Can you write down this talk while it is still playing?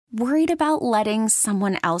Worried about letting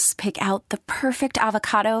someone else pick out the perfect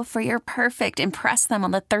avocado for your perfect impress them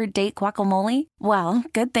on the third date guacamole? Well,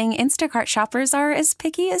 good thing Instacart shoppers are as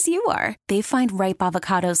picky as you are. They find ripe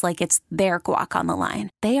avocados like it's their guac on the line.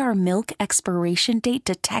 They are milk expiration date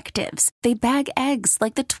detectives. They bag eggs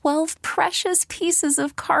like the 12 precious pieces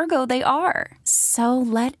of cargo they are. So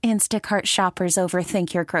let Instacart shoppers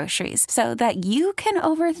overthink your groceries so that you can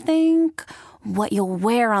overthink what you'll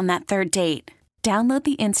wear on that third date. Download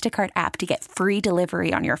the Instacart app to get free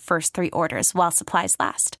delivery on your first 3 orders while supplies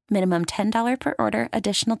last. Minimum $10 per order.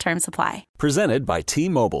 Additional terms apply. Presented by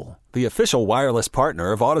T-Mobile, the official wireless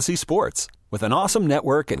partner of Odyssey Sports. With an awesome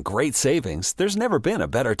network and great savings, there's never been a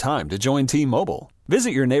better time to join T-Mobile. Visit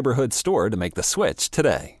your neighborhood store to make the switch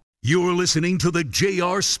today. You're listening to the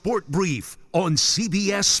JR Sport Brief on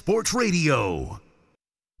CBS Sports Radio.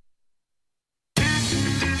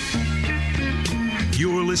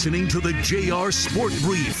 You're listening to the JR Sport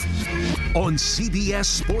Brief on CBS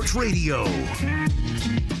Sports Radio.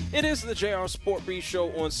 It is the JR Sport Brief show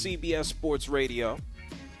on CBS Sports Radio.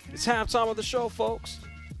 It's halftime of the show, folks.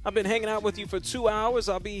 I've been hanging out with you for 2 hours.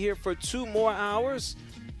 I'll be here for 2 more hours.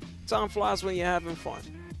 Time flies when you're having fun.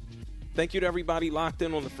 Thank you to everybody locked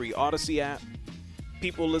in on the free Odyssey app.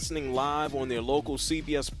 People listening live on their local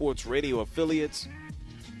CBS Sports Radio affiliates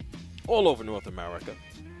all over North America.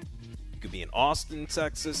 You could be in Austin,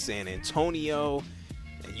 Texas, San Antonio,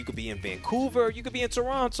 and you could be in Vancouver, you could be in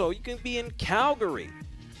Toronto, you could be in Calgary.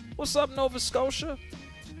 What's up, Nova Scotia?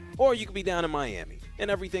 Or you could be down in Miami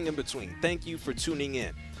and everything in between. Thank you for tuning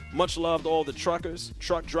in. Much love to all the truckers,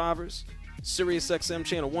 truck drivers, Sirius XM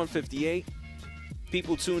channel 158.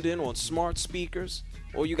 People tuned in on smart speakers.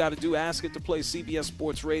 All you got to do, ask it to play CBS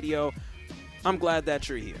Sports Radio. I'm glad that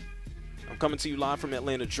you're here. I'm coming to you live from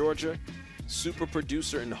Atlanta, Georgia. Super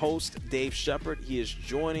producer and host Dave Shepard. He is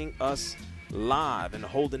joining us live and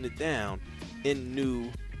holding it down in New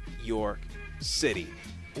York City.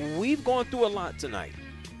 We've gone through a lot tonight.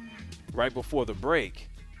 Right before the break,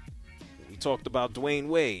 we talked about Dwayne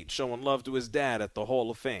Wade showing love to his dad at the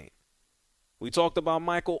Hall of Fame. We talked about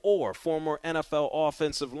Michael Orr, former NFL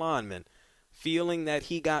offensive lineman, feeling that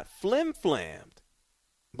he got flim-flammed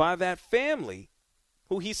by that family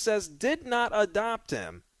who he says did not adopt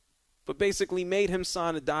him, but basically made him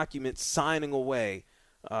sign a document signing away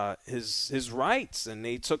his rights, and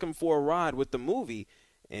they took him for a ride with the movie,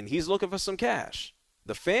 and he's looking for some cash.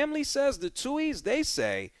 The family says, the Tuohys, they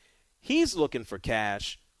say, he's looking for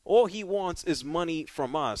cash. All he wants is money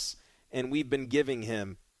from us, and we've been giving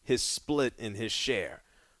him his split in his share.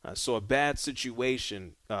 So a bad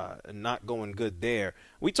situation, not going good there.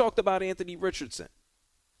 We talked about Anthony Richardson,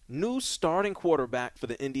 new starting quarterback for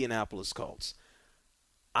the Indianapolis Colts.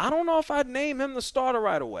 I don't know if I'd name him the starter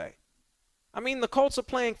right away. I mean, the Colts are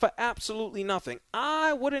playing for absolutely nothing.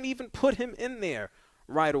 I wouldn't even put him in there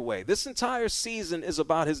right away. This entire season is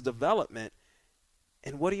about his development.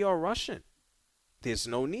 And what are y'all rushing? There's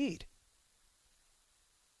no need.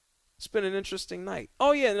 It's been an interesting night.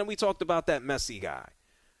 Oh, yeah, and then we talked about that Messi guy.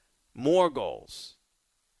 More goals.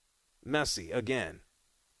 Messi, again.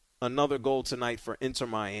 Another goal tonight for Inter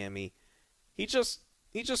Miami. He just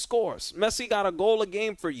scores. Messi got a goal a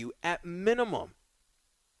game for you at minimum.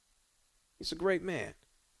 He's a great man.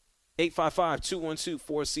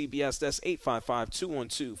 855-212-4CBS. That's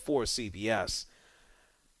 855-212-4CBS.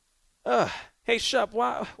 Hey, Shep,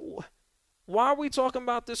 why are we talking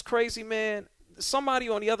about this crazy man? Somebody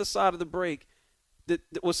on the other side of the break,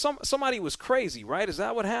 somebody was crazy, right? Is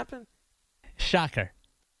that what happened? Shocker.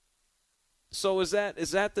 So is that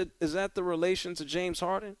the relation to James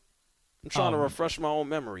Harden? I'm trying to refresh my own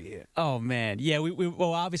memory here. Oh, man. Yeah,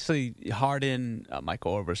 well, obviously, Harden,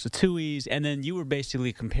 Michael Orr versus the Tuohys, and then you were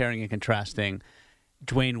basically comparing and contrasting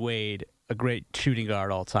Dwayne Wade, a great shooting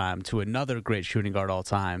guard all time, to another great shooting guard all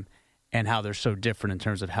time, and how they're so different in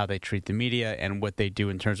terms of how they treat the media and what they do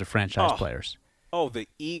in terms of franchise players. Oh, the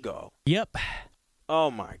ego. Yep.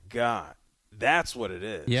 Oh, my God. That's what it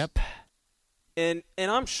is. Yep. And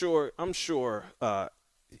I'm sure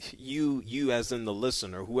you as in the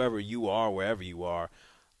listener, whoever you are, wherever you are,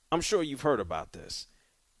 I'm sure you've heard about this.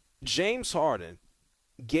 James Harden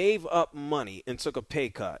gave up money and took a pay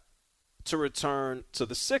cut to return to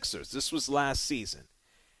the Sixers. This was last season.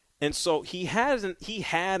 And so he had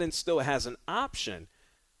and still has an option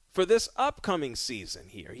for this upcoming season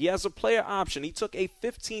here. He has a player option. He took a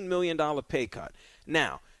 $15 million pay cut.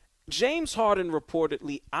 Now, James Harden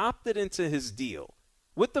reportedly opted into his deal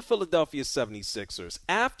with the Philadelphia 76ers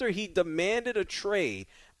after he demanded a trade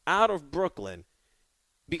out of Brooklyn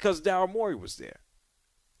because Daryl Morey was there.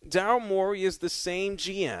 Daryl Morey is the same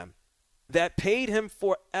GM that paid him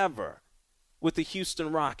forever with the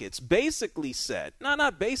Houston Rockets basically said,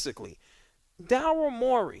 not basically, Daryl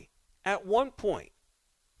Morey at one point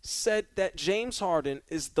said that James Harden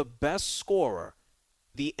is the best scorer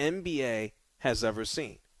the NBA has ever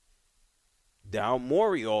seen. Daryl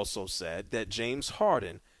Morey also said that James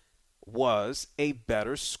Harden was a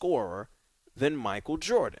better scorer than Michael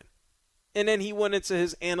Jordan. And then he went into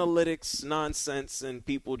his analytics nonsense, and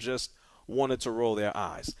people just wanted to roll their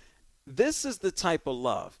eyes. This is the type of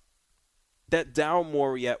love that Daryl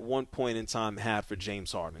Morey at one point in time had for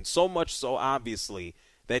James Harden. So much so, obviously,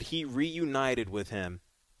 that he reunited with him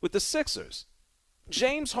with the Sixers.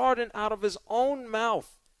 James Harden, out of his own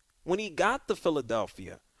mouth, when he got to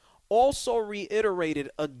Philadelphia, also reiterated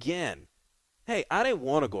again, hey, I didn't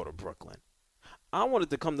want to go to Brooklyn. I wanted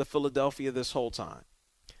to come to Philadelphia this whole time.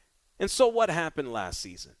 And so what happened last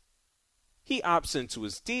season? He opts into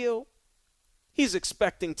his deal. He's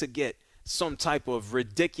expecting to get some type of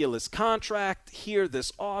ridiculous contract here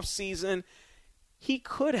this offseason. He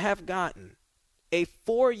could have gotten a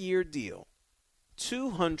 4-year deal,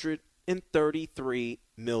 $233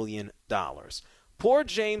 million. Poor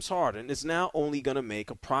James Harden is now only going to make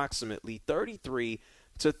approximately $33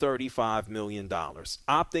 to $35 million,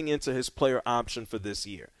 opting into his player option for this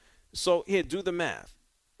year. So here, do the math.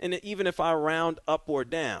 And even if I round up or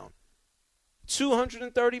down,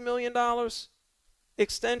 $230 million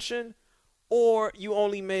extension, or you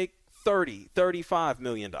only make $35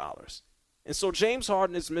 million. And so James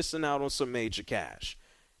Harden is missing out on some major cash.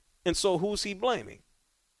 And so who's he blaming?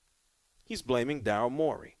 He's blaming Daryl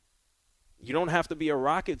Morey. You don't have to be a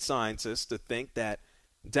rocket scientist to think that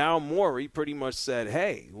Daryl Morey pretty much said,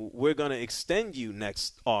 hey, we're going to extend you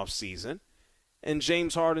next offseason. And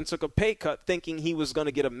James Harden took a pay cut thinking he was going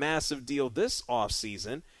to get a massive deal this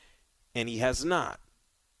offseason, and he has not.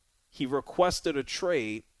 He requested a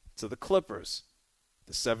trade to the Clippers.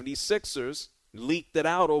 The 76ers leaked it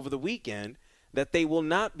out over the weekend that they will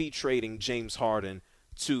not be trading James Harden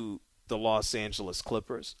to the Los Angeles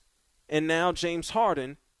Clippers. And now James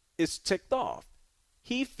Harden is ticked off.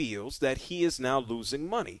 He feels that he is now losing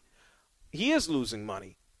money. He is losing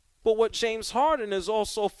money. But what James Harden is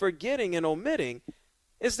also forgetting and omitting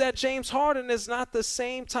is that James Harden is not the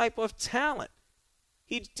same type of talent.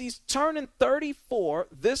 He's turning 34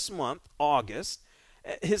 this month, August.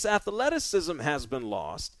 His athleticism has been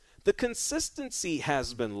lost. The consistency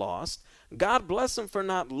has been lost. God bless him for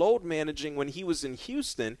not load managing when he was in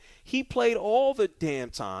Houston. He played all the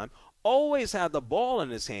damn time, always had the ball in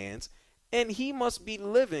his hands, and he must be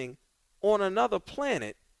living on another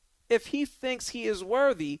planet if he thinks he is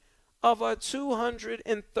worthy of a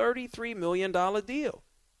 $233 million deal.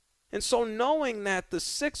 And so knowing that the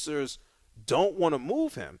Sixers don't want to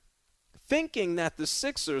move him, thinking that the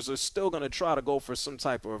Sixers are still going to try to go for some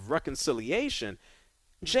type of reconciliation,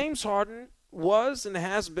 James Harden was and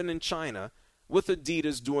has been in China with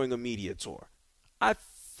Adidas doing a media tour. I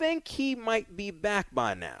think he might be back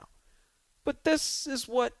by now. But this is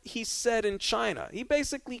what he said in China. He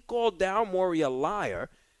basically called Daryl Morey a liar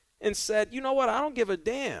and said, you know what, I don't give a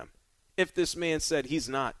damn if this man said he's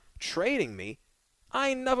not trading me. I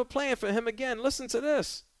ain't never playing for him again. Listen to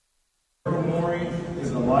this. Daryl Morey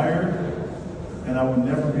is a liar, and I will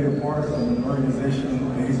never be a part of an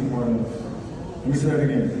organization that he's a part of. Let me say that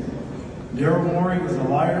again. Daryl Morey is a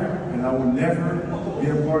liar, and I will never be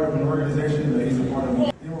a part of an organization that he's a part of.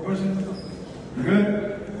 Any more questions? You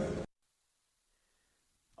good?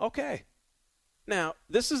 Okay. Now,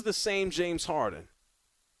 this is the same James Harden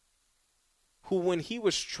who, when he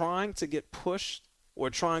was trying to get pushed or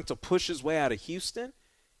trying to push his way out of Houston,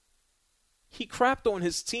 he crapped on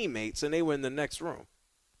his teammates and they were in the next room.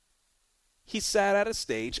 He sat at a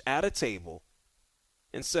stage, at a table,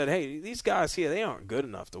 and said, hey, these guys here, they aren't good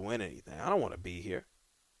enough to win anything. I don't want to be here.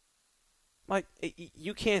 Like,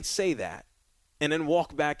 you can't say that and then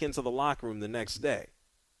walk back into the locker room the next day.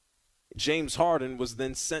 James Harden was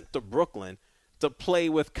then sent to Brooklyn to play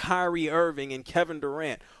with Kyrie Irving and Kevin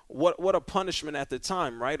Durant. What a punishment at the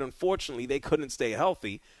time, right? Unfortunately, they couldn't stay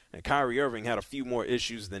healthy, and Kyrie Irving had a few more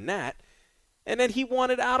issues than that. And then he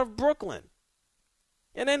wanted out of Brooklyn.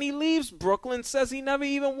 And then he leaves Brooklyn, says he never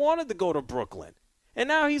even wanted to go to Brooklyn. And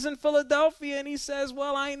now he's in Philadelphia, and he says,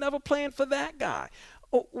 well, I ain't never playing for that guy.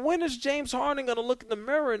 When is James Harden going to look in the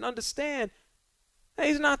mirror and understand that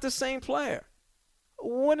he's not the same player?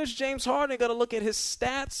 When is James Harden going to look at his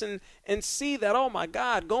stats and see that, oh, my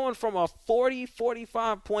God, going from a 40,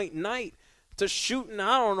 45-point night to shooting,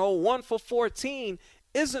 I don't know, 1 for 14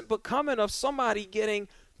 isn't becoming of somebody getting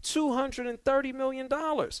 $230 million?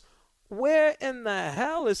 Where in the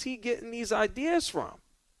hell is he getting these ideas from?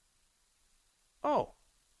 Oh,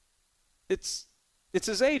 it's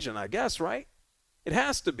his agent, I guess, right? It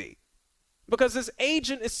has to be. Because his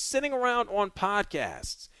agent is sitting around on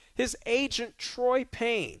podcasts. His agent, Troy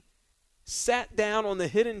Payne, sat down on the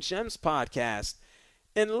Hidden Gems podcast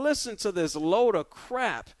and listened to this load of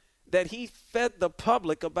crap that he fed the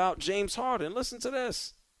public about James Harden. Listen to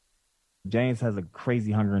this. James has a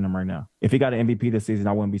crazy hunger in him right now. If he got an MVP this season,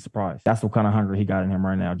 I wouldn't be surprised. That's what kind of hunger he got in him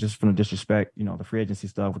right now. Just from the disrespect, the free agency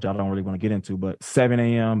stuff, which I don't really want to get into. But 7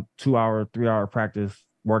 a.m., 2-hour, 3-hour practice,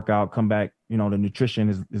 workout, come back. The nutrition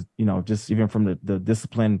is just even from the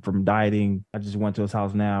discipline, from dieting. I just went to his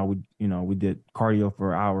house now. We did cardio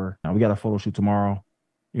for an hour. Now we got a photo shoot tomorrow.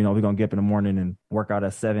 We're going to get up in the morning and work out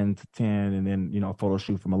at 7 to 10 and then, photo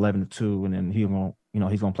shoot from 11 to 2. And then he's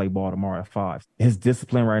going to play ball tomorrow at 5. His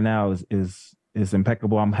discipline right now is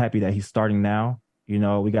impeccable. I'm happy that he's starting now. We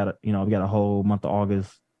got a whole month of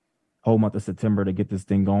August, whole month of September to get this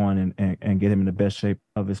thing going and get him in the best shape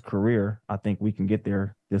of his career. I think we can get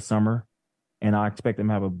there this summer. And I expect him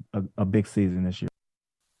to have a big season this year.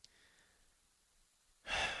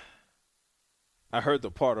 I heard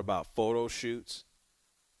the part about photo shoots.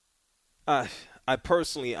 I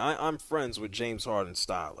personally, I'm friends with James Harden's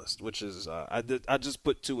stylist, which is, I just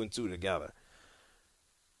put 2 and 2 together.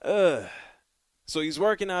 So he's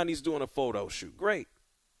working out and he's doing a photo shoot. Great.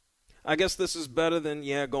 I guess this is better than,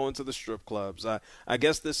 going to the strip clubs. I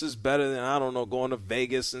guess this is better than, going to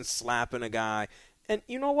Vegas and slapping a guy. And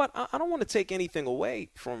you know what? I don't want to take anything away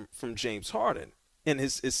from James Harden and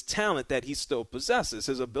his talent that he still possesses,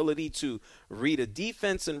 his ability to read a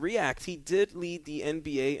defense and react. He did lead the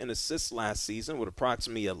NBA in assists last season with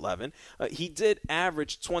approximately 11. He did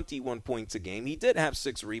average 21 points a game. He did have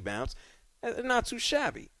 6 rebounds. Not too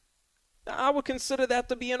shabby. I would consider that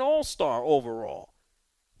to be an all-star overall.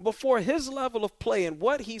 Before his level of play and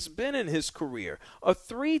what he's been in his career, a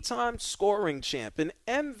 3-time scoring champ, an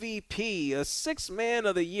MVP, a 6th man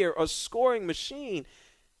of the year, a scoring machine,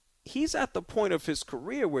 he's at the point of his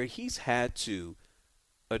career where he's had to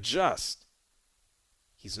adjust.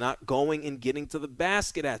 He's not going and getting to the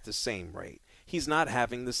basket at the same rate. He's not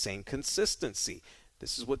having the same consistency.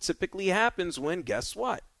 This is what typically happens when, guess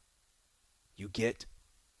what? You get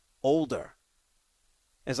older.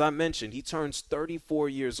 As I mentioned, he turns 34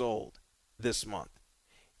 years old this month.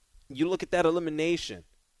 You look at that elimination.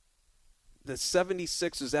 The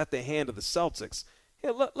 76ers at the hand of the Celtics.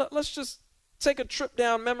 Here, let's just take a trip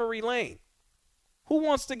down memory lane. Who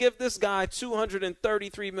wants to give this guy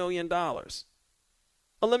 $233 million?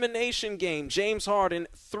 Elimination game, James Harden,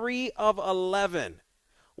 3 of 11.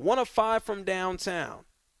 1 of 5 from downtown.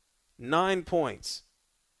 9 points.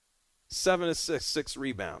 7 assists, 6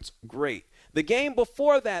 rebounds. Great. The game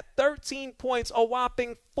before that, 13 points, a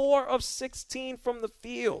whopping 4 of 16 from the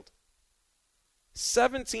field.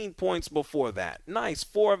 17 points before that. Nice,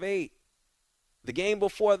 4 of 8. The game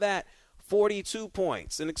before that, 42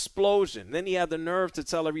 points, an explosion. Then he had the nerve to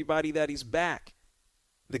tell everybody that he's back.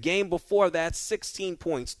 The game before that, 16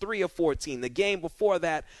 points, 3 of 14. The game before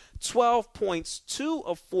that, 12 points, 2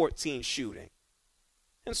 of 14 shooting.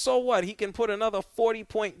 And so what? He can put another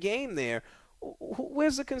 40-point game there.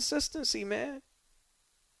 Where's the consistency, man?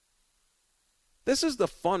 This is the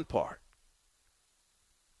fun part.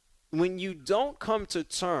 When you don't come to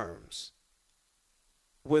terms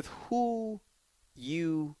with who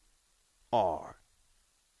you are.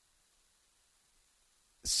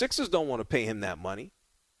 Sixers don't want to pay him that money.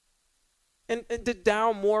 And did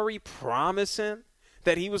Daryl Morey promise him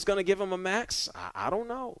that he was going to give him a max? I don't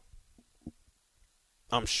know.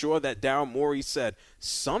 I'm sure that Daryl Morey said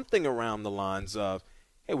something around the lines of,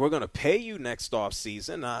 hey, we're going to pay you next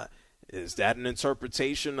offseason. Is that an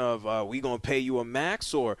interpretation of we going to pay you a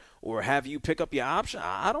max or have you pick up your option?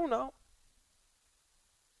 I don't know.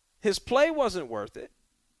 His play wasn't worth it.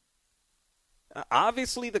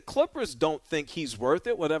 Obviously, the Clippers don't think he's worth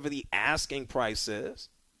it, whatever the asking price is.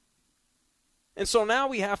 And so now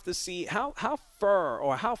we have to see how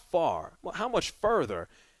much further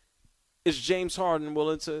is James Harden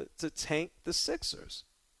willing to tank the Sixers?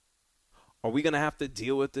 Are we going to have to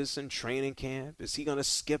deal with this in training camp? Is he going to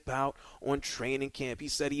skip out on training camp? He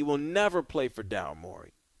said he will never play for Daryl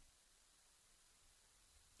Morey.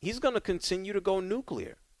 He's going to continue to go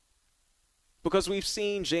nuclear because we've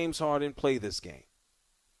seen James Harden play this game.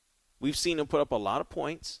 We've seen him put up a lot of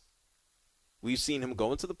points. We've seen him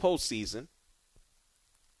go into the postseason,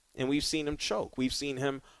 and we've seen him choke. We've seen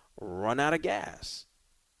him run out of gas.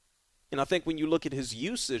 And I think when you look at his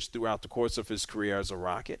usage throughout the course of his career as a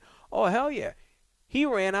Rocket, oh, hell yeah, he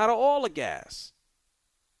ran out of all the gas.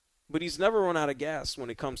 But he's never run out of gas when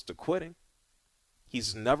it comes to quitting.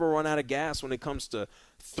 He's never run out of gas when it comes to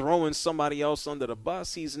throwing somebody else under the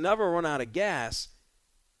bus. He's never run out of gas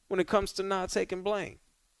when it comes to not taking blame.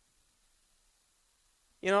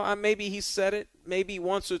 Maybe he said it maybe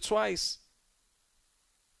once or twice.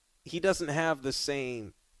 He doesn't have the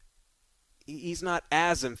same, he's not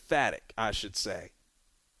as emphatic, I should say,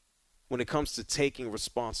 when it comes to taking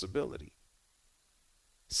responsibility.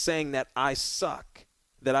 Saying that I suck,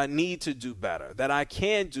 that I need to do better, that I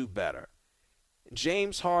can do better.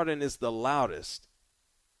 James Harden is the loudest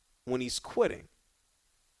when he's quitting,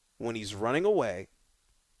 when he's running away,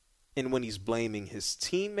 and when he's blaming his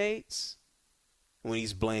teammates, when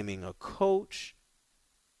he's blaming a coach,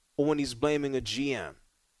 or when he's blaming a GM.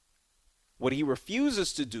 What he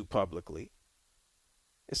refuses to do publicly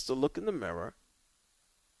is to look in the mirror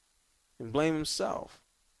and blame himself.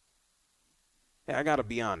 Hey, I got to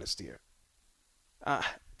be honest here.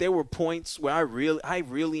 There were points where I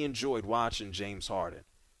really enjoyed watching James Harden.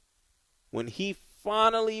 When he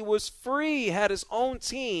finally was free, had his own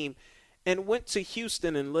team, and went to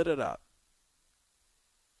Houston and lit it up.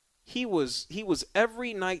 He was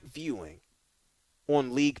every night viewing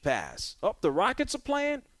on League Pass. Oh, the Rockets are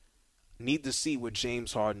playing? Need to see what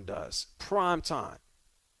James Harden does. Prime time.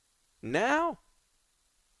 Now,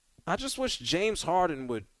 I just wish James Harden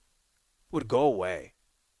would go away.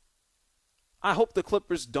 I hope the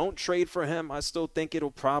Clippers don't trade for him. I still think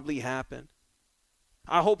it'll probably happen.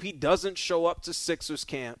 I hope he doesn't show up to Sixers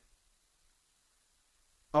camp.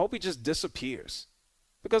 I hope he just disappears.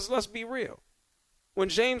 Because let's be real. When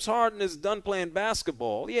James Harden is done playing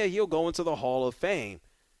basketball, yeah, he'll go into the Hall of Fame.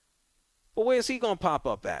 But where's he going to pop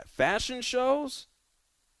up at? Fashion shows?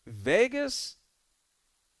 Vegas?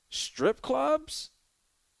 Strip clubs?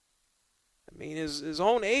 I mean, his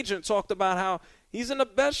own agent talked about how he's in the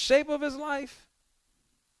best shape of his life.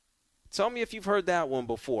 Tell me if you've heard that one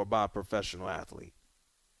before by a professional athlete.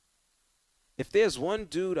 If there's one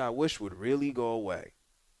dude I wish would really go away,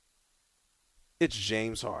 it's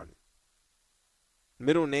James Harden.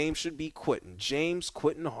 Middle name should be Quittin. James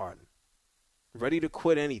Quittin Harden. Ready to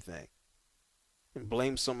quit anything and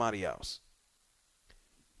blame somebody else.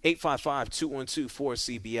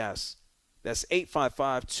 855-212-4CBS. That's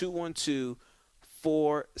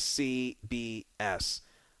 855-212-4CBS.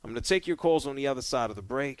 I'm going to take your calls on the other side of the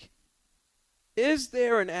break. Is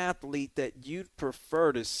there an athlete that you'd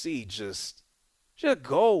prefer to see just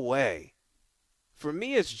go away? For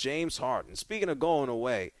me, it's James Harden. Speaking of going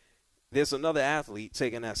away, there's another athlete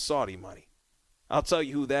taking that Saudi money. I'll tell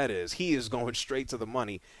you who that is. He is going straight to the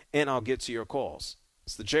money, and I'll get to your calls.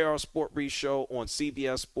 It's the JR Sport Brief Show on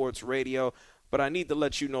CBS Sports Radio, but I need to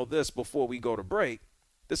let you know this before we go to break.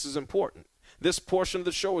 This is important. This portion of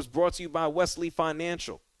the show is brought to you by Wesley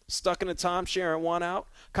Financial. Stuck in a timeshare and want out?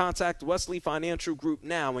 Contact Wesley Financial Group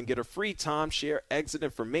now and get a free timeshare exit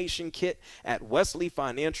information kit at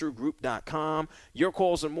wesleyfinancialgroup.com. Your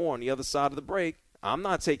calls and more on the other side of the break. I'm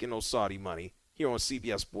not taking no Saudi money here on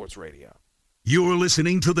CBS Sports Radio. You're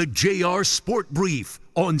listening to the JR Sport Brief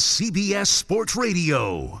on CBS Sports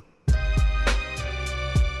Radio.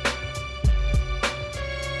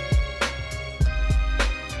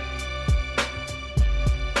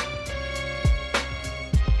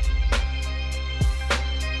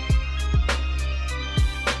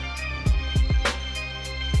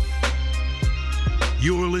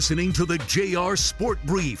 You're listening to the JR Sport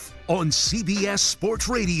Brief on CBS Sports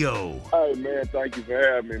Radio. Hey, man, thank you for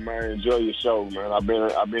having me, man. Enjoy your show, man. I've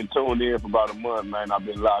been tuned in for about a month, man. I've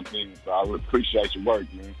been locked in, so I appreciate your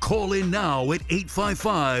work, man. Call in now at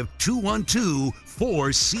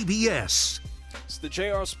 855-212-4CBS. It's the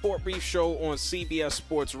JR Sport Brief Show on CBS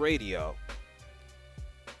Sports Radio.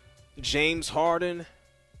 James Harden,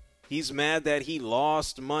 he's mad that he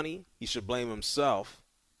lost money. He should blame himself.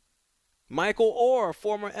 Michael Orr,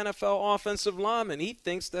 former NFL offensive lineman, he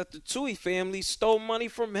thinks that the Tui family stole money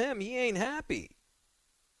from him. He ain't happy.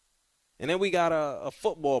 And then we got a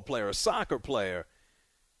football player, a soccer player.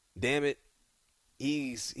 Damn it,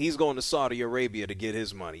 he's going to Saudi Arabia to get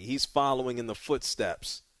his money. He's following in the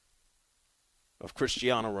footsteps of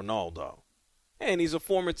Cristiano Ronaldo. And he's a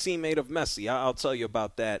former teammate of Messi. I'll tell you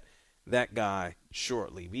about that guy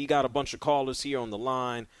shortly. We got a bunch of callers here on the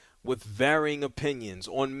line with varying opinions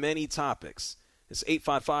on many topics. It's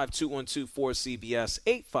 855-212-4CBS,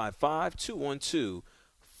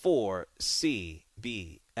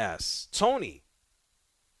 855-212-4CBS. Tony,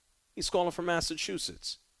 he's calling from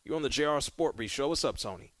Massachusetts. You're on the JR Sport Brief Show. What's up,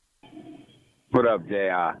 Tony? What up,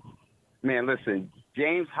 JR? Man, listen,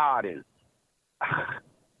 James Harden,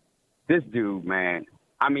 this dude, man,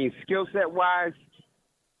 I mean, skill set-wise,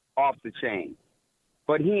 off the chain.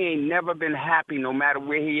 But he ain't never been happy no matter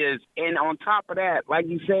where he is. And on top of that, like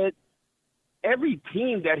you said, every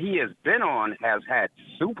team that he has been on has had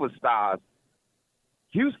superstars.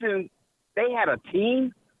 Houston, they had a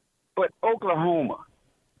team, but Oklahoma,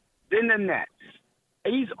 then the Nets.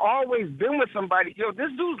 He's always been with somebody. Yo, this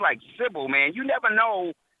dude's like Sybil, man. You never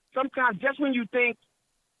know. Sometimes just when you think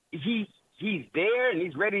he's there and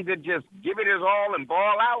he's ready to just give it his all and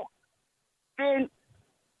ball out, then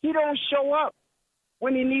he don't show up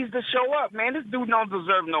when he needs to show up, man. This dude don't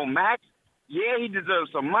deserve no max. Yeah, he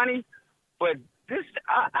deserves some money, but this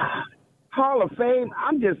Hall of Fame,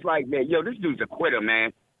 I'm just like, man, yo, this dude's a quitter,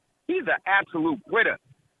 man. He's an absolute quitter.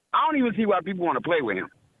 I don't even see why people want to play with him.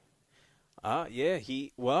 Yeah,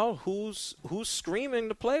 who's screaming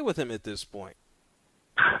to play with him at this point?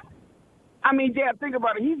 I mean, Dad, think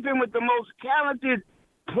about it. He's been with the most talented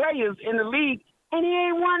players in the league, and he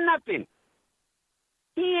ain't won nothing.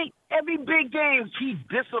 Every big game, he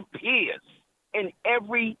disappears in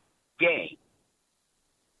every game.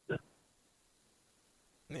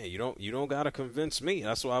 Yeah, you don't gotta convince me.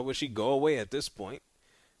 That's why I wish he'd go away at this point.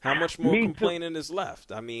 How much more complaining is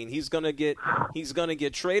left? I mean, he's gonna get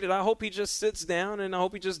traded. I hope he just sits down, and I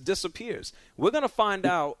hope he just disappears. We're gonna find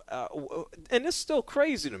out, and it's still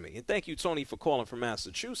crazy to me. And thank you, Tony, for calling from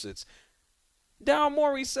Massachusetts. Daryl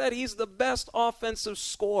Morey said he's the best offensive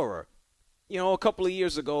scorer, a couple of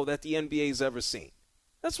years ago that the NBA's ever seen.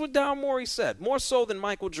 That's what Daryl Morey said, more so than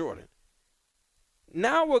Michael Jordan.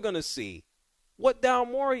 Now we're gonna see what Daryl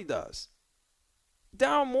Morey does.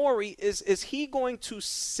 Daryl Morey, is he going to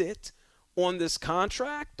sit on this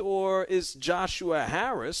contract, or is Joshua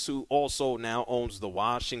Harris, who also now owns the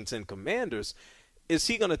Washington Commanders, is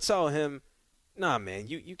he going to tell him, nah, man,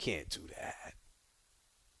 you can't do that.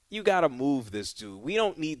 You got to move this dude. We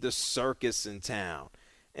don't need the circus in town.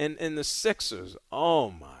 And the Sixers, oh,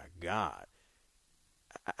 my God.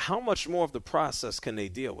 How much more of the process can they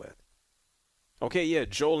deal with? Okay, yeah,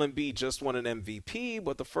 Joel Embiid just won an MVP,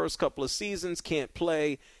 but the first couple of seasons can't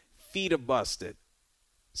play. Feet are busted.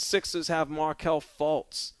 Sixers have Markelle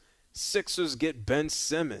Fultz. Sixers get Ben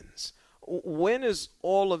Simmons. When is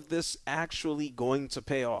all of this actually going to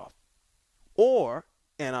pay off? Or,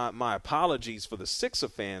 and my apologies for the Sixer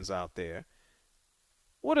fans out there,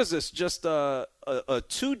 what is this, just a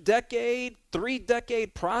 2-decade,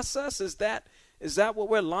 3-decade process? Is that what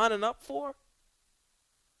we're lining up for?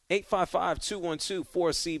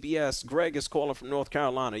 855-212-4CBS. Greg is calling from North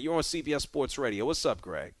Carolina. You're on CBS Sports Radio. What's up,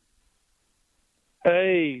 Greg?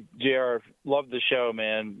 Hey, JR. Love the show,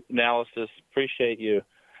 man. Analysis. Appreciate you.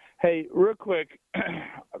 Hey, real quick,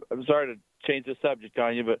 I'm sorry to change the subject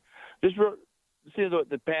on you, but just see what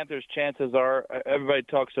the Panthers' chances are. Everybody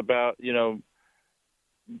talks about,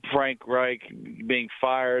 Frank Reich being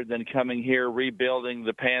fired, then coming here, rebuilding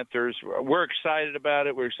the Panthers. We're excited about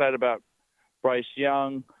it. We're excited about Bryce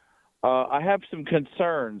Young. I have some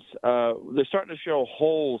concerns. They're starting to show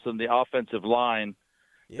holes in the offensive line.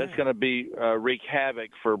 Yeah. That's going to be wreak havoc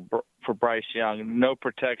for Bryce Young. No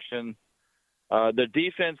protection. The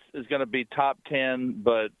defense is going to be top 10,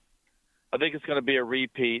 but I think it's going to be a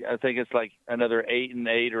repeat. I think it's like another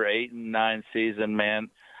 8-8 or 8-9 season, man.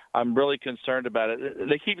 I'm really concerned about it.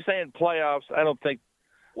 They keep saying playoffs. I don't think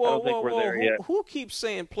we're there yet. Who keeps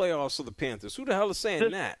saying playoffs for the Panthers? Who the hell is saying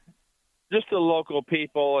that? Just the local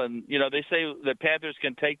people, and they say the Panthers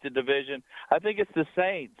can take the division. I think it's the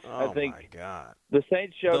Saints. Oh, I think my God! The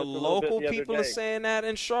Saints showed the local people are saying that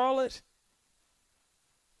in Charlotte.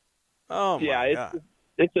 Oh my God!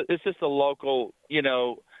 It's just a local,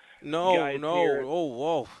 No. Here. Oh,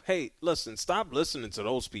 whoa! Hey, listen! Stop listening to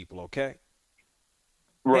those people, okay?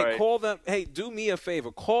 Right. Hey, call them. Hey, do me a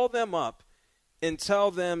favor. Call them up and tell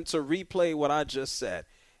them to replay what I just said.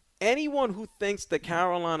 Anyone who thinks the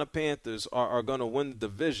Carolina Panthers are going to win the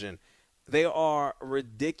division, they are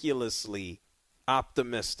ridiculously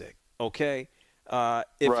optimistic, okay? If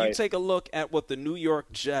you take a look at what the New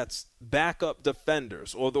York Jets backup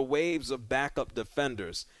defenders or the waves of backup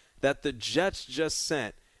defenders that the Jets just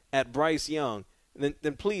sent at Bryce Young,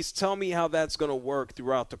 then please tell me how that's going to work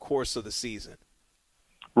throughout the course of the season.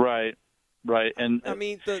 Right. And I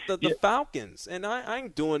mean, the Falcons, and I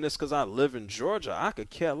ain't doing this because I live in Georgia. I could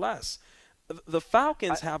care less. The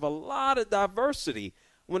Falcons have a lot of diversity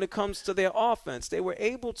when it comes to their offense. They were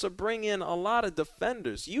able to bring in a lot of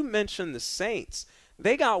defenders. You mentioned the Saints.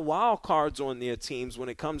 They got wild cards on their teams when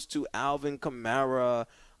it comes to Alvin Kamara,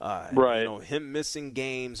 him missing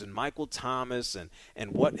games, and Michael Thomas and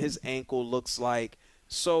what his ankle looks like.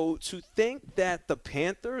 So to think that the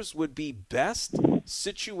Panthers would be best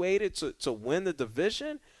situated to win the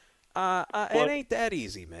division, it ain't that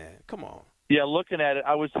easy, man. Come on. Yeah, looking at it,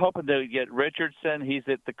 I was hoping to get Richardson. He's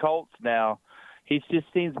at the Colts now. He just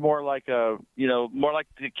seems more like more like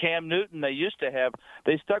the Cam Newton they used to have.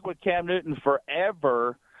 They stuck with Cam Newton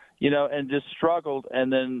forever, and just struggled.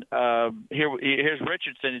 And then here's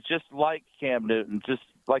Richardson. It's just like Cam Newton, just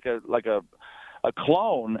like a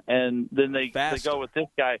clone. And then they go with this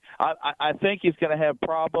guy. I think he's going to have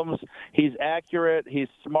problems. He's accurate. He's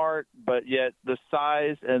smart, but yet the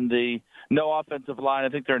size and the no offensive line, I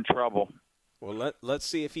think they're in trouble. Well, let's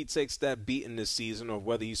see if he takes that beating this season or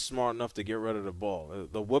whether he's smart enough to get rid of the ball.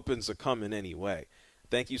 The whoopings are coming anyway.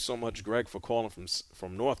 Thank you so much, Greg, for calling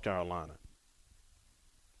from North Carolina.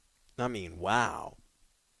 I mean, wow.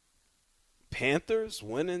 Panthers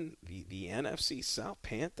winning the NFC South.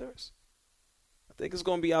 Panthers? I think it's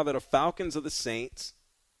going to be either the Falcons or the Saints,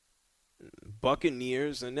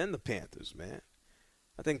 Buccaneers, and then the Panthers, man.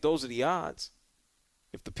 I think those are the odds.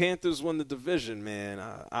 If the Panthers win the division, man,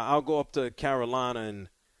 I'll go up to Carolina and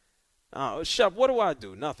Shep, what do I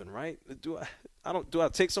do? Nothing, right? Do I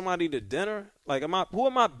take somebody to dinner? Like, who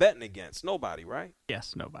am I betting against? Nobody, right?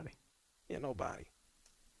 Yes, nobody. Yeah, nobody.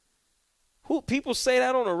 Who people say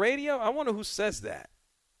that on the radio? I wonder who says that.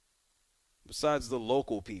 Besides the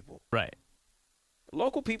local people. Right.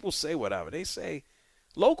 Local people say whatever. They say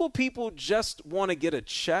local people just want to get a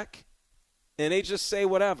check and they just say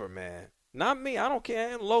whatever, man. Not me. I don't care.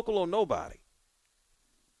 I ain't local or nobody.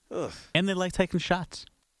 Ugh. And they like taking shots.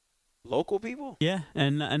 Local people? Yeah,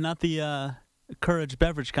 and not the Courage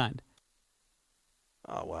beverage kind.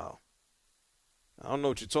 Oh, wow. I don't know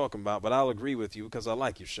what you're talking about, but I'll agree with you because I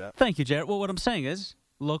like you, Chef. Thank you, Jared. Well, what I'm saying is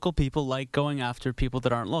local people like going after people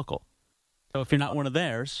that aren't local. So if you're not one of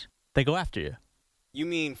theirs, they go after you. You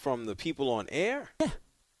mean from the people on air? Yeah.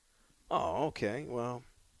 Oh, okay. Well,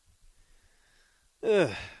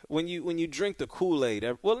 when you drink the Kool-Aid,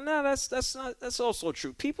 well, no, that's also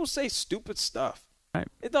true. People say stupid stuff. Right.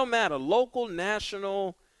 It don't matter, local,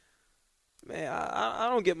 national. Man, I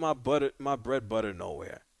don't get my bread buttered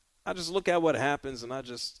nowhere. I just look at what happens and I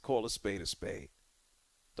just call a spade a spade.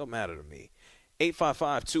 Don't matter to me.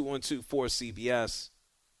 855-212-4CBS.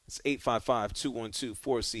 It's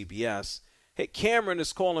 855-212-4CBS. Hey, Cameron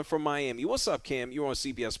is calling from Miami. What's up, Cam? You're on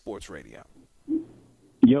CBS Sports Radio.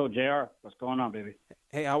 Yo, JR. What's going on, baby?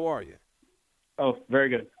 Hey, how are you? Oh, very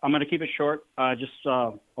good. I'm going to keep it short. I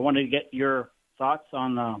wanted to get your thoughts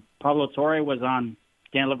on Pablo Torre was on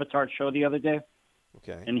Dan Le Batard's show the other day.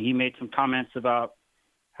 Okay. And he made some comments about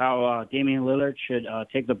how Damian Lillard should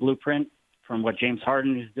take the blueprint from what James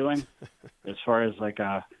Harden is doing as far as,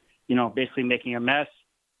 basically making a mess.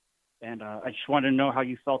 And I just wanted to know how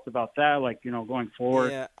you felt about that, going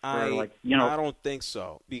forward. Yeah, I don't think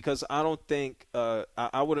so because I don't think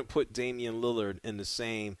I wouldn't put Damian Lillard in the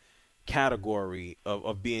same category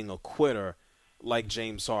of being a quitter like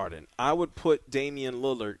James Harden. I would put Damian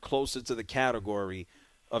Lillard closer to the category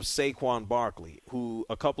of Saquon Barkley, who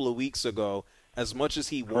a couple of weeks ago, as much as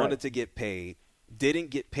he wanted to get paid, didn't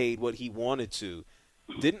get paid what he wanted to,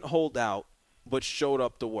 didn't hold out, but showed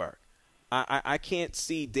up to work. I can't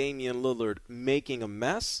see Damian Lillard making a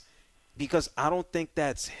mess because I don't think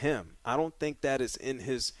that's him. I don't think that is in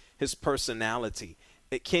his personality.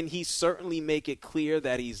 Can he certainly make it clear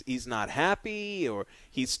that he's not happy or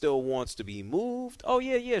he still wants to be moved? Oh,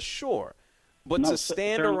 yeah, sure. But to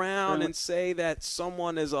stand around and say that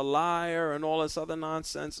someone is a liar and all this other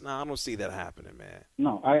nonsense, I don't see that happening, man.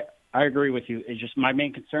 No, I agree with you. It's just my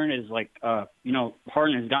main concern is,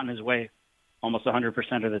 Harden has gotten his way almost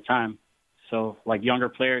 100% of the time. So, younger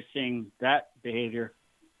players seeing that behavior,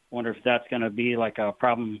 wonder if that's going to be a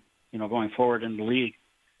problem, going forward in the league.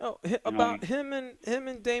 Oh, him and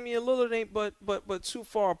Damian Lillard ain't but too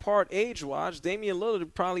far apart age-wise. Damian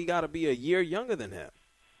Lillard probably got to be a year younger than him.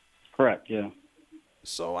 Correct, yeah.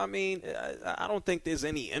 So, I mean, I don't think there's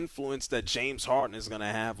any influence that James Harden is going to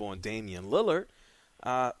have on Damian Lillard.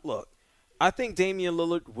 Look, I think Damian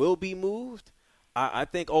Lillard will be moved. I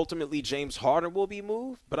think ultimately James Harden will be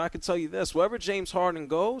moved. But I can tell you this, wherever James Harden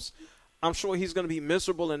goes, I'm sure he's going to be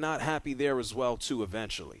miserable and not happy there as well, too,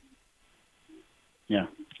 eventually. Yeah,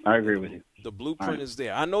 I agree with you. The blueprint is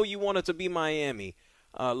there. I know you want it to be Miami.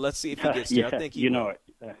 Let's see if he gets there. I think he will. know it.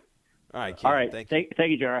 All right, Ken, all right. Thank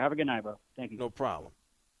you, Jared. Have a good night, bro. Thank you. No problem.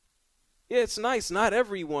 Yeah, it's nice. Not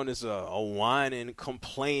everyone is a whining,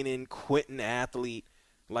 complaining, quitting athlete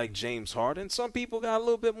like James Harden. Some people got a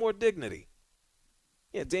little bit more dignity.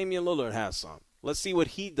 Yeah, Damian Lillard has some. Let's see what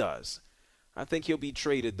he does. I think he'll be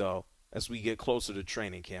traded, though, as we get closer to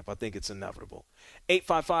training camp. I think it's inevitable.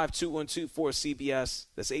 855-212-4CBS.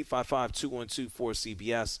 That's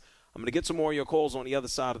 855-212-4CBS. I'm going to get some more of your calls on the other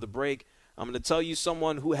side of the break. I'm going to tell you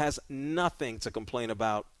someone who has nothing to complain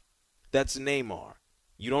about. That's Neymar.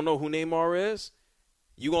 You don't know who Neymar is?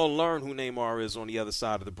 You're going to learn who Neymar is on the other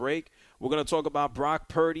side of the break. We're going to talk about Brock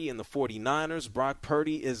Purdy and the 49ers. Brock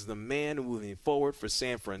Purdy is the man moving forward for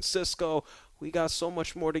San Francisco. We got so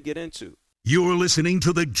much more to get into. You're listening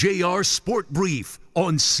to the JR Sport Brief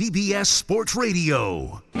on CBS Sports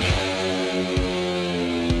Radio.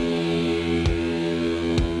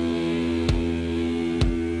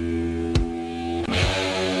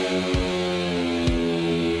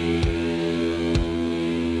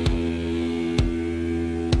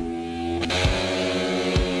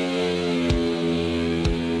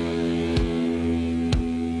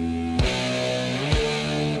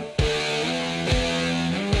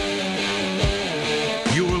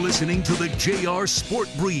 Listening to the JR Sport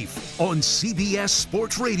Brief on CBS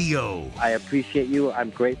Sports Radio. I appreciate you. I'm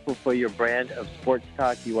grateful for your brand of sports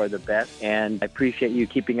talk. You are the best. And I appreciate you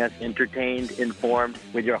keeping us entertained, informed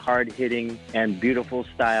with your hard-hitting and beautiful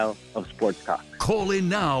style of sports talk. Call in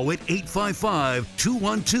now at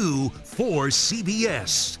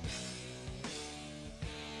 855-212-4CBS.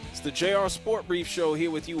 It's the JR Sport Brief Show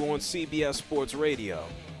here with you on CBS Sports Radio.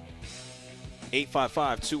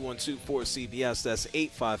 855-212-4CBS. That's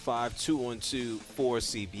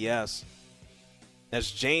 855-212-4CBS. As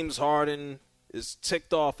James Harden is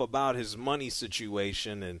ticked off about his money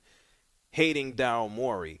situation and hating Daryl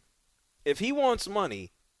Morey, if he wants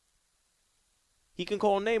money, he can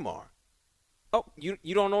call Neymar. Oh, you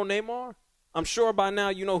don't know Neymar? I'm sure by now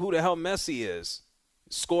you know who the hell Messi is.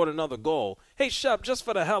 Scored another goal. Hey, Shep, just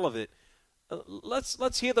for the hell of it,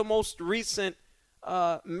 let's hear the most recent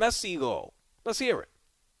Messi goal. Let's hear it.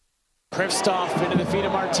 Kristoff into the feet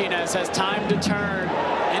of Martinez, has time to turn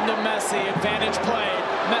into Messi, advantage play.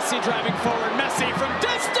 Messi driving forward, Messi from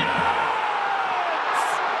distance!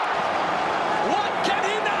 What can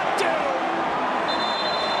he not do?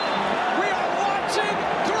 We are watching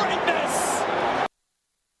greatness!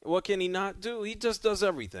 What can he not do? He just does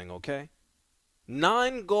everything, okay?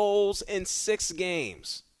 9 goals in 6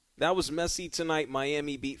 games. That was Messi tonight.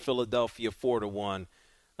 Miami beat Philadelphia 4-1.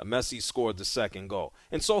 Messi scored the second goal.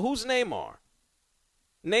 And so who's Neymar?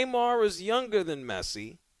 Neymar is younger than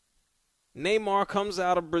Messi. Neymar comes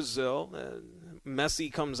out of Brazil.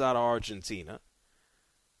 Messi comes out of Argentina.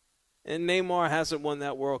 And Neymar hasn't won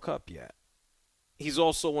that World Cup yet. He's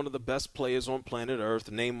also one of the best players on planet Earth.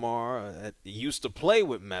 Neymar used to play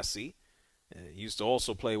with Messi. Used to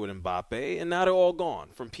also play with Mbappe. And now they're all gone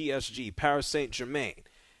from PSG, Paris Saint-Germain.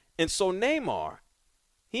 And so Neymar,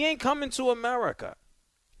 he ain't coming to America.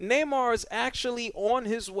 Neymar is actually on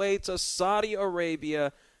his way to Saudi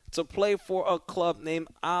Arabia to play for a club named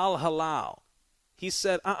Al Hilal. He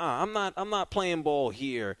said, I'm not playing ball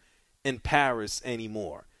here in Paris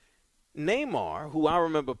anymore. Neymar, who I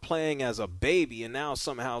remember playing as a baby and now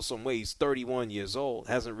somehow, some way he's 31 years old,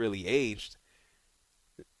 hasn't really aged.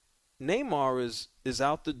 Neymar is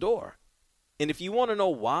out the door. And if you want to know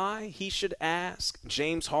why he should ask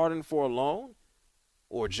James Harden for a loan,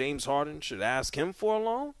 or James Harden should ask him for a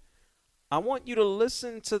loan, I want you to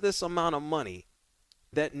listen to this amount of money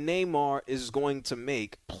that Neymar is going to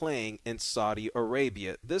make playing in Saudi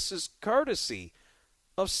Arabia. This is courtesy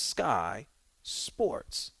of Sky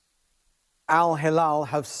Sports. Al Hilal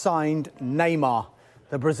have signed Neymar,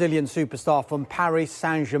 the Brazilian superstar from Paris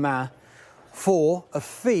Saint-Germain, for a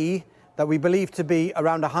fee that we believe to be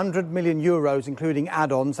around 100 million euros, including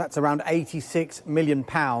add-ons. That's around 86 million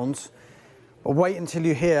pounds. But wait until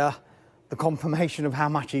you hear the confirmation of how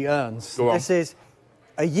much he earns. This is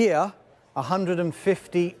a year,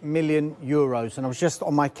 150 million euros. And I was just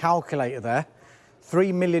on my calculator there,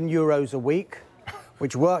 3 million euros a week,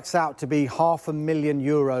 which works out to be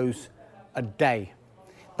 €500,000 a day.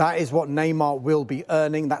 That is what Neymar will be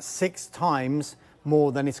earning. That's 6 times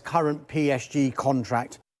more than his current PSG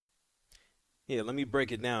contract. Yeah, let me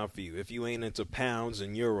break it down for you if you ain't into pounds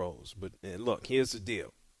and euros. But look, here's the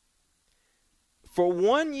deal. For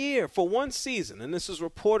 1 year, for one season, and this is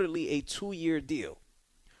reportedly a 2-year deal,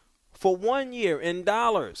 for 1 year in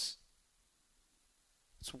dollars,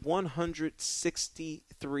 it's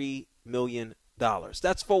 $163 million.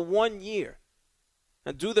 That's for 1 year.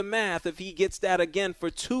 Now do the math if he gets that again for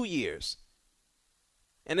 2 years.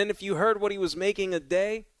 And then if you heard what he was making a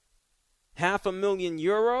day,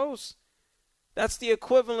 €500,000, that's the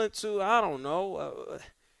equivalent to, I don't know,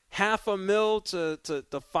 $500,000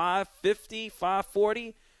 to 550,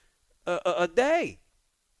 540 a day.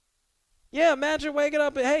 Yeah, imagine waking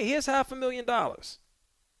up and, hey, here's $500,000.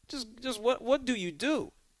 Just what do you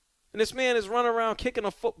do? And this man is running around kicking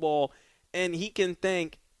a football, and he can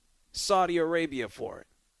thank Saudi Arabia for it.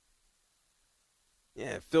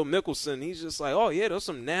 Yeah, Phil Mickelson, he's just like, oh, yeah, there's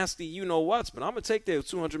some nasty you-know-whats, but I'm going to take their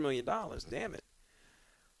 $200 million. Damn it.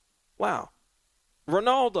 Wow.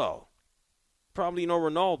 Ronaldo. Probably know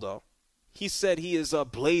Ronaldo. He said he is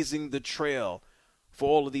blazing the trail for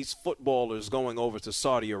all of these footballers going over to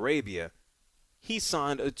Saudi Arabia. He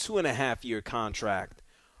signed a 2.5-year contract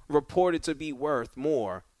reported to be worth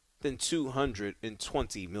more than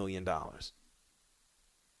 $220 million.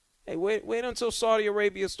 Hey, wait until Saudi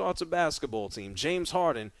Arabia starts a basketball team. James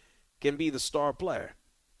Harden can be the star player.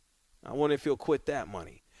 I wonder if he'll quit that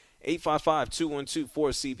money.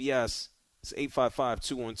 855-212-4CBS. It's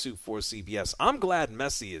 855-212-4CBS. I'm glad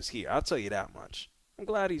Messi is here. I'll tell you that much. I'm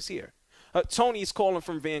glad he's here. Tony's calling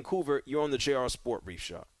from Vancouver. You're on the JR Sport Brief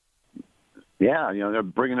Show. Yeah, they're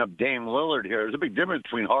bringing up Dame Lillard here. There's a big difference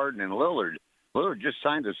between Harden and Lillard. Lillard just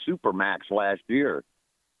signed a supermax last year.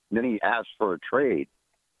 Then he asked for a trade.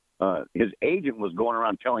 His agent was going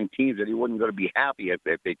around telling teams that he wasn't going to be happy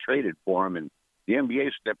if they traded for him, and the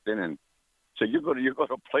NBA stepped in and said, you're going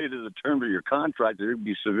to play to the terms of your contract. They're going to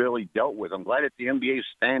be severely dealt with. I'm glad that the NBA is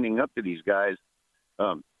standing up to these guys.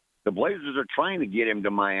 The Blazers are trying to get him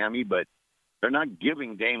to Miami, but they're not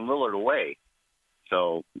giving Dame Lillard away.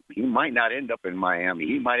 So he might not end up in Miami.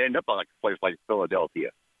 He might end up on a place like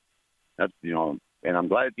Philadelphia. That's, and I'm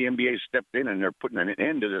glad that the NBA stepped in and they're putting an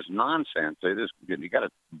end to this nonsense. You got to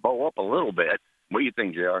bow up a little bit. What do you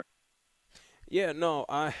think, JR? Yeah, no,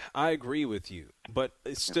 I agree with you. But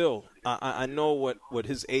still, I know what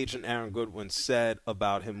his agent, Aaron Goodwin, said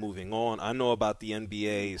about him moving on. I know about the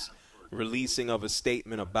NBA's releasing of a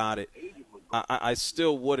statement about it. I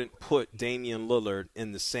still wouldn't put Damian Lillard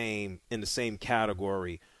in the same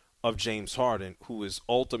category of James Harden, who has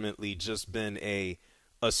ultimately just been a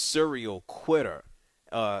serial quitter,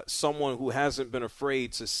 someone who hasn't been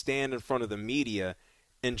afraid to stand in front of the media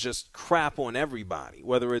and just crap on everybody,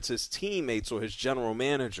 whether it's his teammates or his general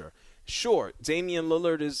manager. Sure, Damian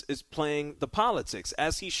Lillard is playing the politics,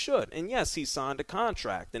 as he should. And yes, he signed a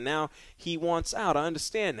contract, and now he wants out. I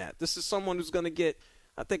understand that. This is someone who's going to get,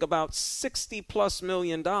 I think, about $60+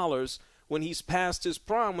 million when he's past his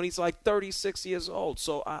prime, when he's like 36 years old.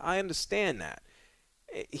 So I understand that.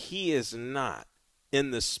 He is not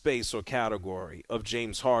in the space or category of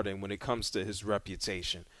James Harden when it comes to his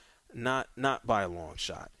reputation. Not by a long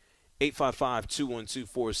shot.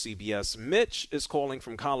 855-212-4CBS. Mitch is calling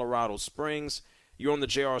from Colorado Springs. You're on the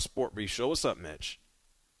JR Sport Brief Show. What's up, Mitch?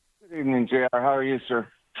 Good evening, JR. How are you, sir?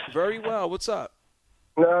 Very well. What's up?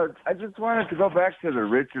 I just wanted to go back to the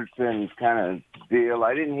Richardson kind of deal.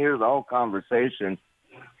 I didn't hear the whole conversation.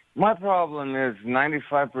 My problem is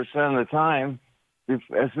 95% of the time, as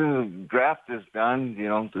soon as the draft is done,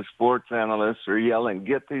 the sports analysts are yelling,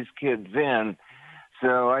 get these kids in.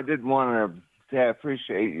 So I did want to say I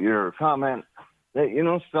appreciate your comment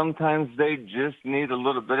that, sometimes they just need a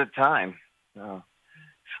little bit of time. So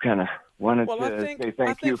just kind of wanted to say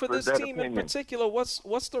thank you for this that team opinion. in particular,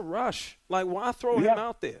 what's the rush? Like, why throw him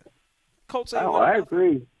out there? Colts ain't I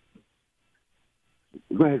agree.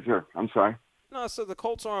 Go ahead, sir. I'm sorry. No, so the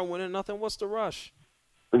Colts aren't winning nothing. What's the rush?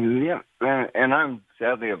 Yeah, and I'm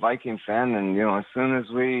sadly a Viking fan, and, as soon as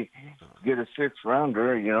we get a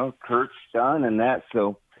sixth-rounder, Kurt's done and that,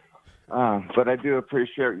 so but I do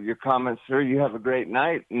appreciate your comments, sir. You have a great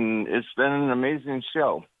night, and it's been an amazing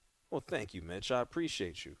show. Well, thank you, Mitch. I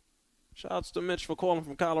appreciate you. Shout-outs to Mitch for calling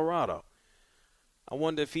from Colorado. I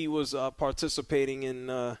wonder if he was participating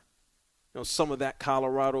in some of that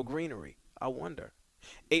Colorado greenery. I wonder.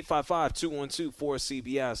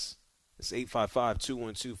 855-212-4CBS. It's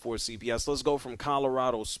 855-212-4CBS. Let's go from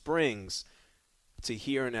Colorado Springs to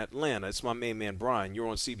here in Atlanta. It's my main man, Brian. You're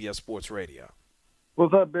on CBS Sports Radio.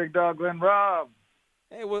 What's up, big dog, Glenn Rob?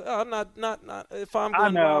 Hey, well, not. If I'm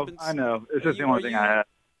Glenn Robinson, I know. It's just the only thing I have.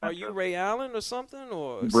 Are you Ray Allen or something?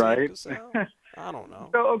 Or right? I don't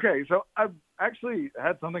know. So I actually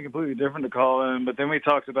had something completely different to call in, but then we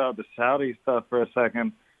talked about the Saudi stuff for a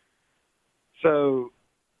second. So,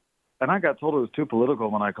 and I got told it was too political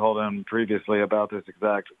when I called in previously about this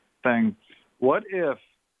exact thing. What if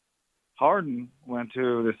Harden went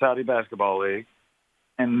to the Saudi Basketball League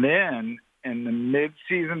and then in the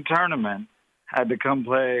mid-season tournament had to come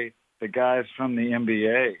play the guys from the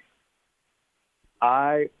NBA?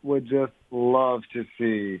 I would just love to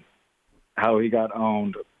see how he got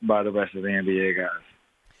owned by the rest of the NBA guys.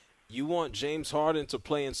 You want James Harden to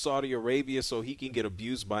play in Saudi Arabia so he can get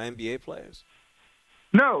abused by NBA players?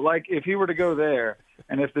 No, like if he were to go there,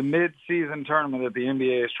 and if the mid-season tournament that the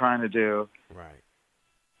NBA is trying to do, right,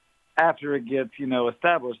 after it gets,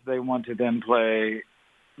 established, they want to then play,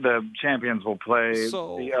 the champions will play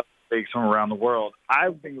the other leagues from around the world. I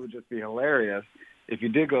think it would just be hilarious if you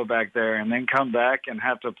did go back there and then come back and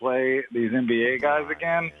have to play these NBA guys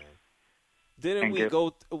again.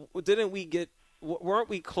 Weren't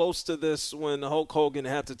we close to this when Hulk Hogan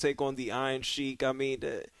had to take on the Iron Sheik? I mean,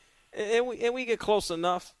 And we get close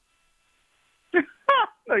enough.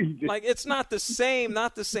 No, you didn't. Like, it's not the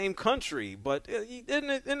same country, but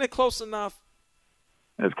isn't it close enough?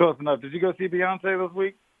 It's close enough. Did you go see Beyonce this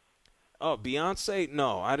week? Oh, Beyonce?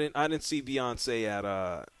 No, I didn't see Beyonce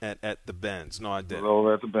at the Benz. No, I didn't.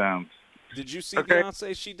 Over at the Benz. Did you see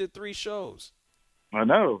Beyonce? She did 3 shows. I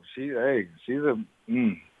know. She's a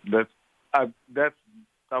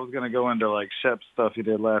I was going to go into like Shep's stuff he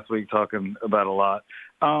did last week, talking about a lot.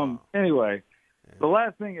 Anyway, the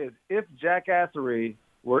last thing is, if jackassery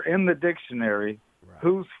were in the dictionary,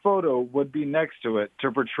 whose photo would be next to it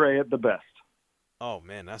to portray it the best? Oh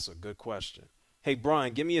man, that's a good question. Hey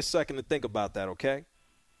Brian, give me a second to think about that, okay?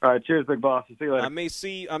 All right, cheers, big boss. See you later. I may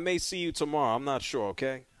see you tomorrow. I'm not sure,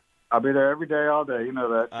 okay? I'll be there every day, all day. You know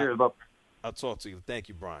that. Cheers, bub. I'll talk to you. Thank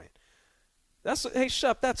you, Brian. Hey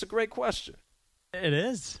Shep, that's a great question. It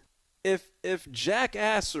is. If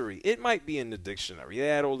jackassery, it might be in the dictionary. They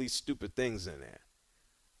had all these stupid things in there.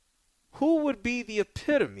 Who would be the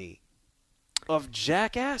epitome of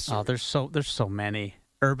jackassery? Oh, there's so many.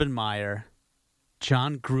 Urban Meyer,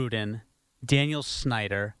 John Gruden, Daniel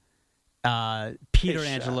Snyder, Peter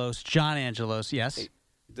Angelos, John Angelos. Yes. Hey,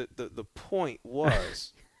 the point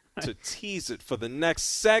was to tease it for the next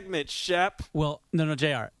segment, Shep. Well, no,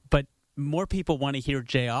 JR. But more people want to hear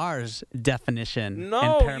JR's definition and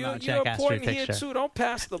Paramount you're jackassery important picture. here too. Don't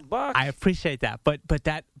pass the buck. I appreciate that, but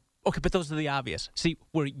those are the obvious. See,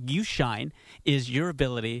 where you shine is your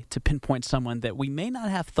ability to pinpoint someone that we may not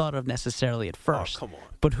have thought of necessarily at first, come on,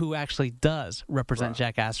 but who actually does represent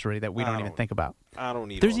jackassery that we don't even think about. I don't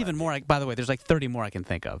need. There's even more. By the way, there's like 30 more I can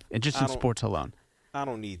think of, and just in sports alone. I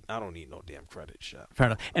don't need no damn credit, Chef. Fair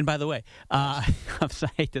enough. And by the way, I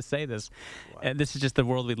hate to say this, and this is just the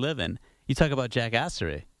world we live in. You talk about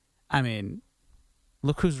jackassery. I mean,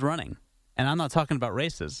 look who's running, and I'm not talking about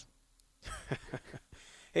races.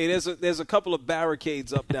 Hey, there's a couple of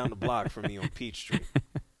barricades up down the block from me on Peachtree.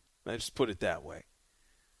 I just put it that way.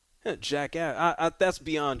 That's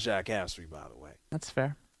beyond jackassery, by the way. That's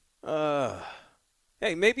fair.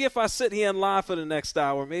 Hey, maybe if I sit here and lie for the next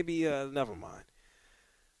hour, maybe never mind.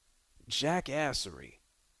 Jackassery.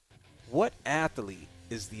 What athlete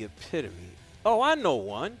is the epitome? Oh, I know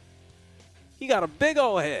one. He got a big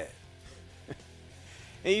old head.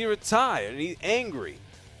 And he retired, and he's angry.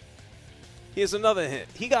 Here's another hint.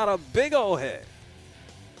 He got a big old head.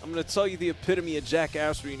 I'm going to tell you the epitome of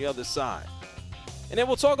jackassery on the other side. And then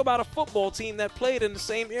we'll talk about a football team that played in the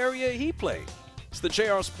same area he played. It's the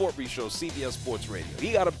JR SportBrief Show, CBS Sports Radio.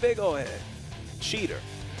 He got a big old head. Cheater.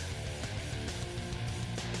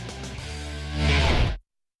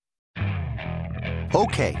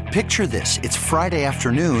 Okay, picture this. It's Friday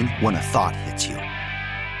afternoon when a thought hits you.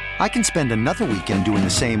 I can spend another weekend doing the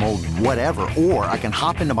same old whatever, or I can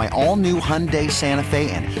hop into my all-new Hyundai Santa Fe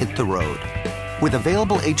and hit the road. With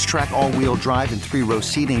available H-Track all-wheel drive and 3-row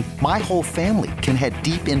seating, my whole family can head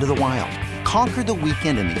deep into the wild. Conquer the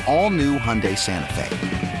weekend in the all-new Hyundai Santa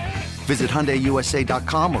Fe. Visit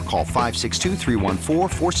HyundaiUSA.com or call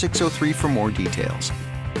 562-314-4603 for more details.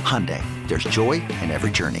 Hyundai, there's joy in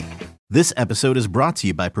every journey. This episode is brought to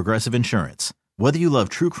you by Progressive Insurance. Whether you love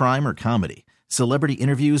true crime or comedy, celebrity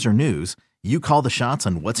interviews or news, you call the shots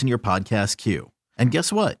on what's in your podcast queue. And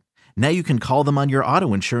guess what? Now you can call them on your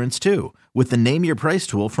auto insurance too with the Name Your Price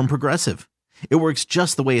tool from Progressive. It works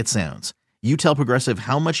just the way it sounds. You tell Progressive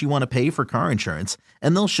how much you want to pay for car insurance,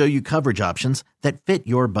 and they'll show you coverage options that fit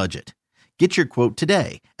your budget. Get your quote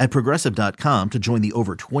today at Progressive.com to join the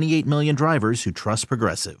over 28 million drivers who trust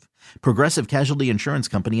Progressive. Progressive Casualty Insurance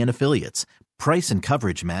Company and Affiliates. Price and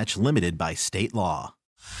coverage match limited by state law.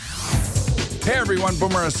 Hey everyone,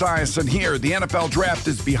 Boomer Esiason here. The NFL Draft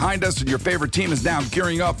is behind us and your favorite team is now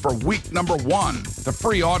gearing up for week number 1. The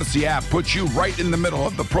free Odyssey app puts you right in the middle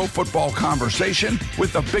of the pro football conversation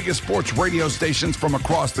with the biggest sports radio stations from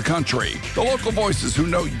across the country. The local voices who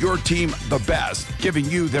know your team the best, giving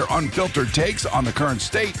you their unfiltered takes on the current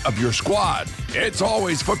state of your squad. It's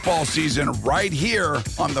always football season right here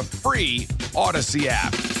on the free Odyssey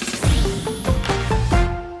app.